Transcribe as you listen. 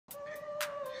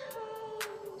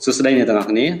សួស្តីអ្នកទាំងអស់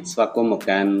គ្នាស្វាគមន៍មក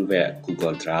កាន់វគ្គ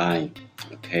Google Drive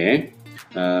អូខេ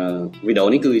វីដេអូ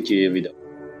នេះគឺជាវីដេអូ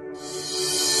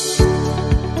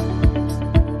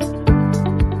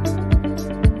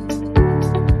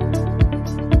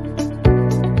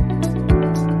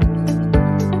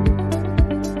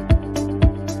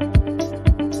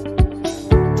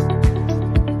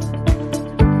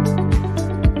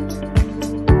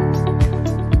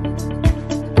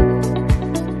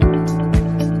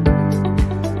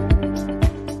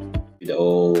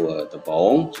ដំបូ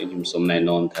ងខ្ញុំសូមណែ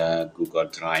នាំថា Google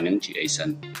Drive នឹងជាអីសិន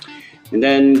And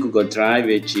then Google Drive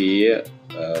វាជា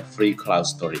free cloud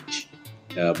storage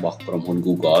របស់ក្រុមហ៊ុន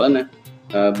Google ណា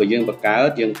បើយើងបង្កើត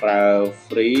យើងប្រើ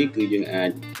free គឺយើងអា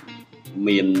ច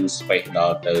មាន space ដ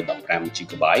ល់ទៅ 15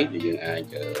 GB ដែលយើងអាច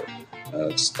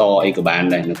store អីក៏បាន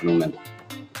ដែរនៅក្នុងហ្នឹង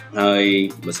ហើយ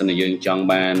បើសិនជាយើងចង់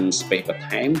បាន space បន្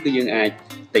ថែមគឺយើងអាច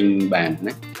ទិញបាន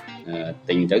ណា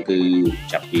ទិញទៅគឺ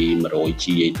ចាប់ពី 100G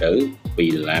ទៅ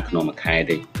$2ក្នុងមួយខែ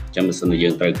ទេអញ្ចឹងបើសិនជាយើ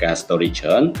ងត្រូវការ storage ច្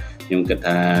រើនខ្ញុំគិត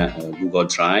ថា Google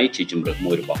Drive ជាជម្រើស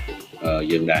មួយរបស់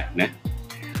យើងដែរណា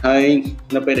ហើយ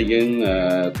នៅពេលដែលយើង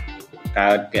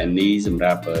កើតគណនីសម្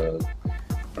រាប់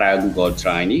ប្រើ Google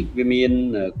Drive នេះវាមាន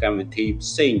កម្មវិធីផ្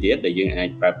សេងទៀតដែលយើងអាច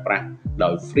ប្រើប្រាស់ដោ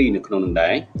យ free នៅក្នុងនោះ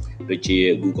ដែរដូចជា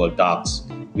Google Docs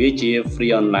វាជា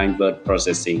free online word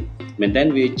processing មែនតើ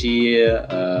វាជា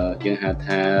យើងហៅ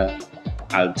ថា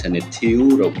alternative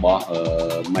របស់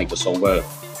Microsoft Word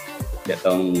ដែលត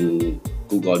ង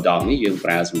Google Docs នេះយើងប្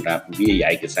រើសម្រាប់វាយ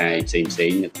ឯកសារផ្សេ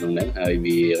ងៗនៅក្នុងហ្នឹងហើយ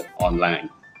វា online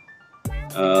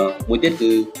មួយទៀត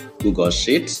គឺ Google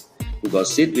Sheets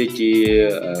វាជា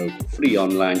free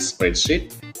online spreadsheet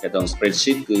ដែលតង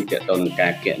spreadsheet គឺតកតងនឹងកា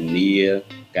រគណនា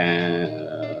ការ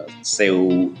save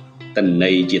ទិន្ន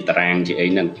ន័យជាតារាងជាអី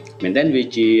ហ្នឹងមែនតើវា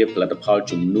ជាផលិតផល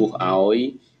ជំនួសឲ្យ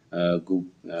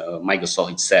Microsoft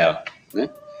Excel ណា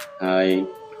ហើយ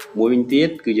មួយវិញទៀត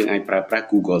គឺយើងអាចប្រើប្រាស់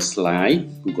Google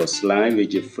Slide វា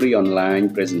ជា free online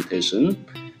presentation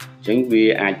អញ្ចឹងវា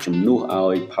អាចជំនួស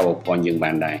ឲ្យ PowerPoint យើង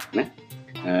បានដែរណា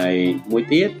ហើយមួយ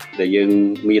ទៀតដែលយើង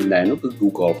មានដែរនោះគឺ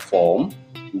Google Form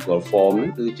ហ្នឹ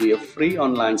ងគឺជា free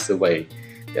online survey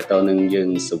ដែលតើនឹងយើង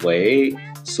survey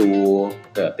សួរ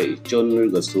ទៅអតិថិជនឬ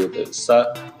ក៏សួរទៅសិស្ស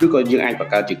ឬក៏យើងអាចប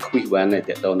ង្កើតជា quiz បានដែរ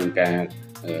តើនឹងការ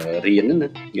រៀនណា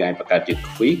យើងអាចបង្កើតជា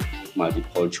quiz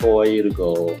multiple choice ឬ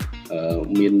ក៏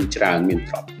មានច្រើនមាន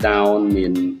drop down មា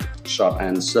ន short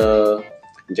answer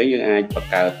អញ្ចឹងយើងអាចប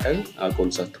ង្កើតទៅឲ្យកូន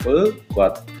សិស្សធ្វើគា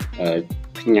ត់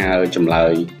ផ្ញើចម្លើ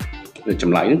យហ្នឹ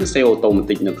ងគឺ save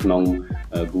automatic នៅក្នុង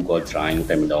Google Drive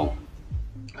តែម្ដង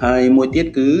ហើយមួយទៀត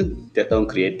គឺតើតើ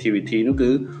creativity នោះ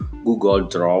គឺ Google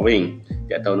Drawing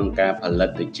តើតើនឹងការផលិត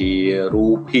ទៅជារូ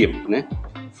បភាពណា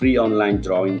free online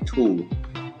drawing tool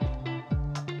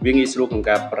វាងាយស្រួលក្នុង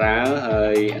ការប្រើហើ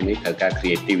យអានេះត្រូវការ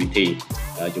creativity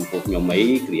ចំពោះខ្ញុំអី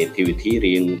creativity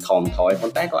រៀងថមថយប៉ុ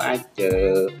ន្តែក៏អាច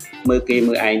មើលគេ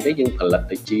មើលឯងទៅយើងផលិត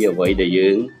ទៅជាអ្វីដែលយើ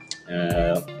ង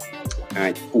អា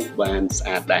ចពុះបានស្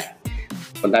អាតដែរ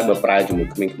ប៉ុន្តែបើប្រើជាមួយ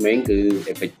ក្មេងៗគឺ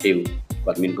effective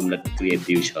គាត់មានគំនិត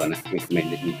creative ច្រើនណាស់ក្មេងៗ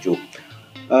ដូចនេះជួប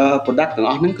product ទាំង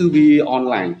អស់ហ្នឹងគឺវា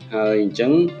online ហើយអញ្ចឹ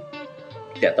ង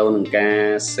តើតើនឹងការ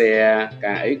share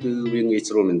ការអីគឺវាងាយ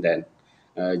ស្រួលមែនតើ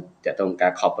តើតើកា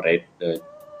រ cooperate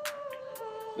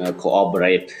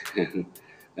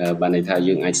បានន័យថា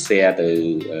យើងអាច share ទៅ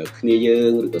គ្នាយើ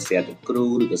ងឬក៏ share ទៅគ្រូ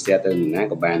ឬក៏ share ទៅណា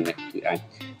ក៏បានដែរគឺអាច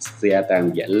share តាម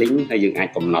រយៈ link ហើយយើងអាច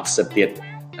កំណត់សិទ្ធិទៀត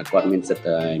ថាគាត់មានសិទ្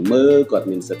ធិមើលគាត់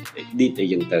មានសិទ្ធិ edit អី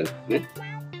យ៉ាងទៅណា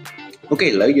អូខេ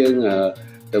ឥឡូវយើង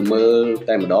ទៅមើល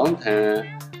តែម្ដងថា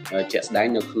ជាក់ស្ដែង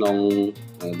នៅក្នុង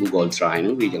Google Drive ហ្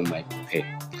នឹងវាយ៉ាងម៉េចអូខេ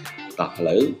តោះឥ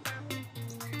ឡូវ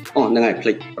ហ្នឹងហើយភ្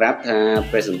លេចប្រាប់ថា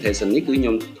presentation នេះគឺខ្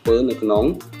ញុំធ្វើនៅក្នុង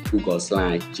Google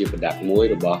Slide ជា product មួយ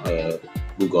របស់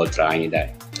Google Drive នេះដែរ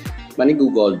បាទនេះ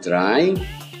Google Drive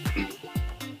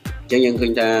អញ្ចឹងយើងឃើ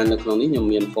ញថានៅក្នុងនេះខ្ញុំ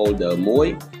មាន folder មួយ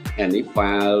ហើយនេះ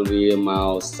file វាម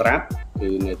កស្រាប់គឺ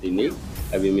នៅទីនេះ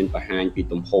ហើយវាមានបង្ហាញពី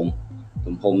ទំ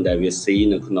ហំដែលវាស៊ី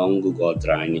នៅក្នុង Google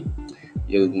Drive នេះ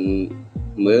យើង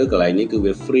មើលកន្លែងនេះគឺ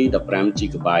វា free 15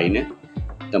 GB ណា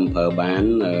តែប្រើបាន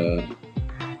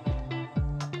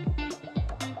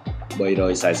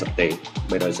340ទេ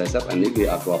340អានេះវា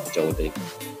អត់រាប់បញ្ចូលទេអ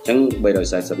ញ្ចឹង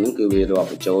340ហ្នឹងគឺវារាប់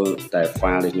បញ្ចូលតែ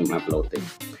file ដែលខ្ញុំ upload ទេឥ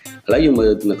ឡូវយើងមើ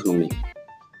លនៅក្នុងនេះ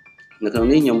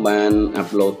ខ្ញុំបាន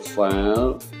upload file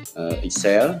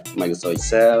Excel Microsoft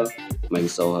Excel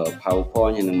Microsoft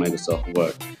PowerPoint ហើយនិង Microsoft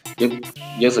Word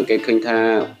យើងសង្កេតឃើញថា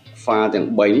file ទាំង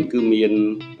3នេះគឺមាន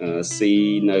C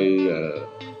នៅ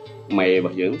mail រប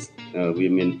ស់យើងវា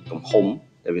មានទំហំ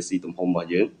តែវា C ទំហំរបស់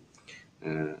យើង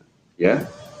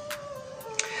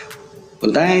ប៉ុ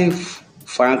ន្តែ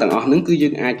file ទាំងអស់ហ្នឹងគឺយើ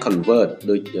ងអាច convert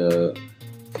ដូច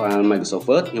file Microsoft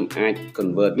Word ខ្ញុំអាច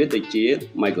convert វាទៅជា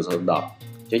Microsoft Doc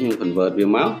អញ្ចឹងខ្ញុំ convert វា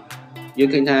មកយើង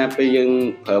ឃើញថាពេលយើង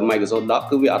ប្រើ Microsoft Doc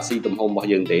គឺវាអត់ស៊ីទំហំរបស់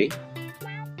យើងទេ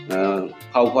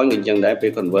PowerPoint ក៏អញ្ចឹងដែរពេ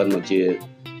ល convert មកជា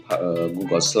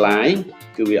Google Slide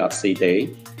គឺវាអត់ស៊ីទេ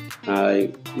ហើយ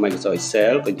Microsoft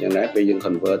Excel ក៏អញ្ចឹងដែរពេលយើង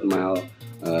convert មក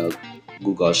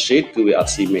Google Sheet គឺវាអ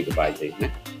ត់ស៊ី megabyte ទេណា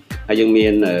ហើយយើងមា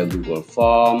ន Google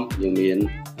Form យើងមាន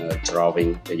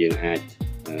drawing ដែលយើងអាច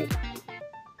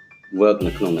work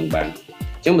នៅក្នុងនឹងបាន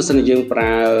អញ្ចឹងបើសិនជាយើងប្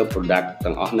រើ product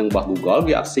ទាំងអស់នឹងរបស់ Google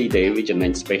វាអត់ស៊ីទេវាចំណេ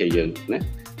ញ space ឲ្យយើងណា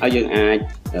ហើយយើងអាច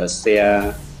share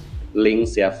link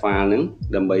share file ហ្នឹង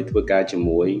ដើម្បីធ្វើការជា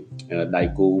មួយដៃ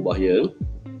គូរបស់យើង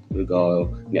ឬក៏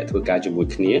អ្នកធ្វើការជាមួយ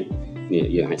គ្នានេះ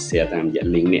យើងអាច share តាមរយៈ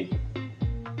link នេះ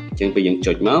អញ្ចឹងពេលយើង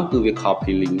ចុចមកគឺវា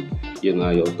copy link យើង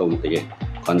ឲ្យ automatic ឯង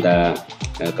គ្រាន់តែ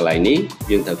កន្លែងនេះ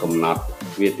យើងត្រូវកំណត់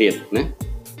វាទៀតណា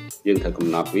យើងត្រូវកំ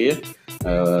ណត់វា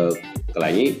កន្លែ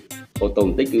ងនេះ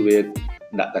automatic គឺវា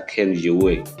ដាក់តែ can view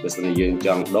ឯងបើសិនជាយើងច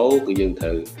ង់ដូរគឺយើងត្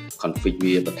រូវ config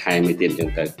វាបន្ថែមមួយទៀតអញ្ចឹង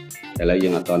ទៅតែឥឡូវយើ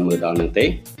ងអត់ទាន់មើលដល់នឹងទេ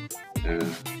អូ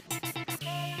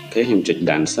ខេខ្ញុំចុច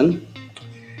done សិន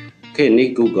អូខេនេះ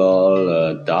Google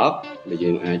Doc ដែល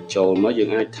យើងអាចចូលមកយើង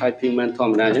អាច typing បានធ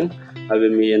ម្មតាអញ្ចឹងហើយ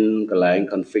វាមានកន្លែង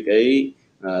config អី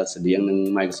ស្តៀងនឹង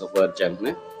Microsoft Word អញ្ចឹង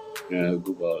ណា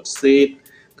Google Sheet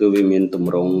គឺវាមានទ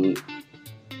ម្រង់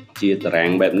ជាតារា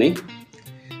ងបែបនេះ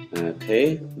អូខេ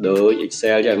ដូច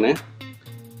Excel អញ្ចឹងណា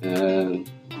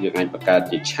យើងអាចបង្កើត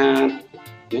ជា chart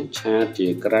ណា chart ជា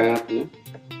graph ណា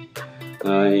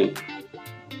ហើយ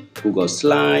Google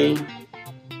Slide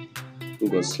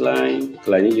ក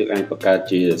ន្លែងនេះយើងអាចបង្កើត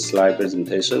ជា slide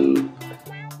presentation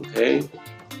អូខេ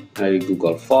ហើយ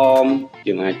Google Form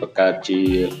យើងអាចបង្កើតជា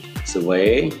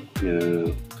survey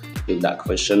យើងដាក់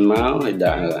question មកហើយ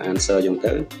ដាក់ answer អញ្ចឹង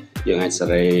ទៅយើងអាចសេ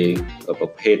រីប្រ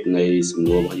ភេទនៃសំ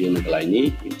ណួររបស់យើងនៅកន្លែងនេះ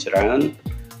មានច្រើន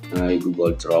ហើយ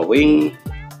Google Drawing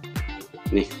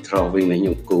នេះ drawing នេះខ្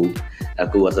ញុំគូអ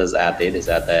ត់ទៅស្អាតទេដោយ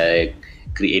សារតែ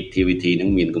creativity នឹង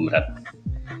មានកម្រិត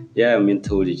មាន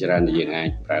tool ជាច្រើនដែលយើងអាច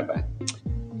ប្រើបាន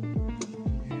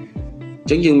អញ្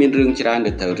ចឹងយើងមានរឿងច្រើន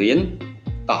ដែលត្រូវរៀន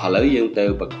តោះឥឡូវយើងទៅ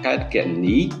បង្កើតគណ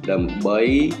នីដើម្បី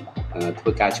ធ្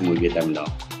វើការជាមួយវាតែម្ដង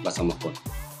បាទសូមអរគុណ